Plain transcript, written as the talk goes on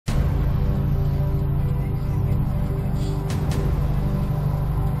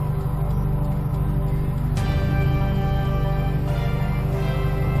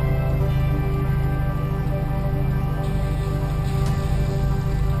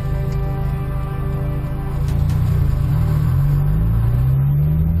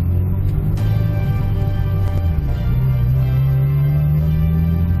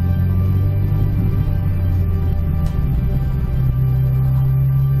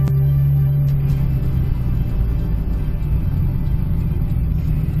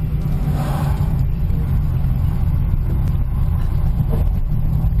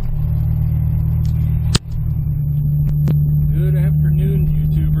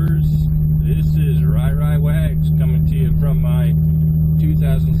Alex, coming to you from my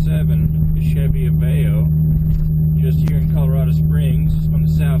 2007 Chevy Aveo, just here in Colorado Springs on the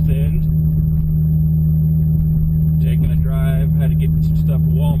south end. Taking a drive, had to get some stuff at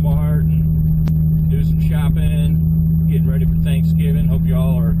Walmart and do some shopping, getting ready for Thanksgiving. Hope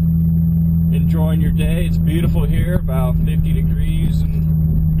y'all are enjoying your day. It's beautiful here, about 50 degrees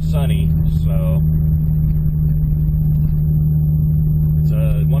and sunny, so it's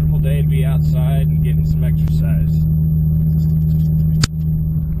a wonderful day to be outside and getting some exercise.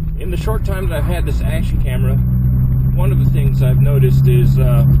 In the short time that I've had this action camera, one of the things I've noticed is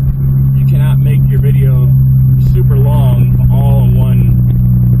you cannot make your video super long all in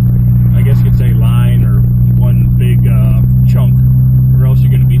one, I guess you could say, line or one big chunk, or else you're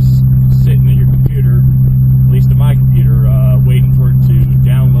going to be sitting at your computer, at least at my computer, waiting for it to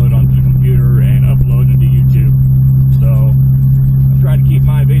download onto the computer and upload it to YouTube. So I try to keep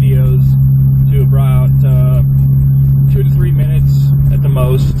my videos to about 2 to 3 minutes at the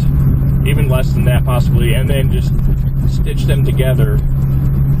most, even less than that possibly, and then just stitch them together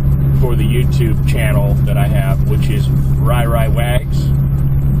for the YouTube channel that I have, which is Wags.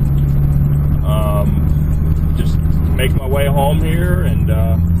 Just make my way home here and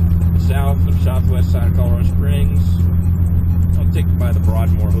southwest side of Colorado Springs. I'll take you by the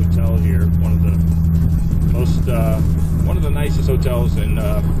Broadmoor Hotel here, one of the nicest hotels in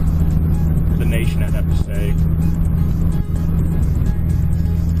the nation, I'd have to say.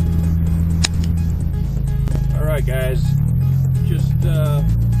 Alright guys, just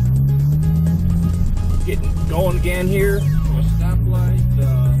getting going again here on a stoplight.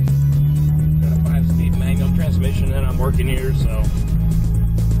 Got a 5-speed manual transmission and I'm working here, so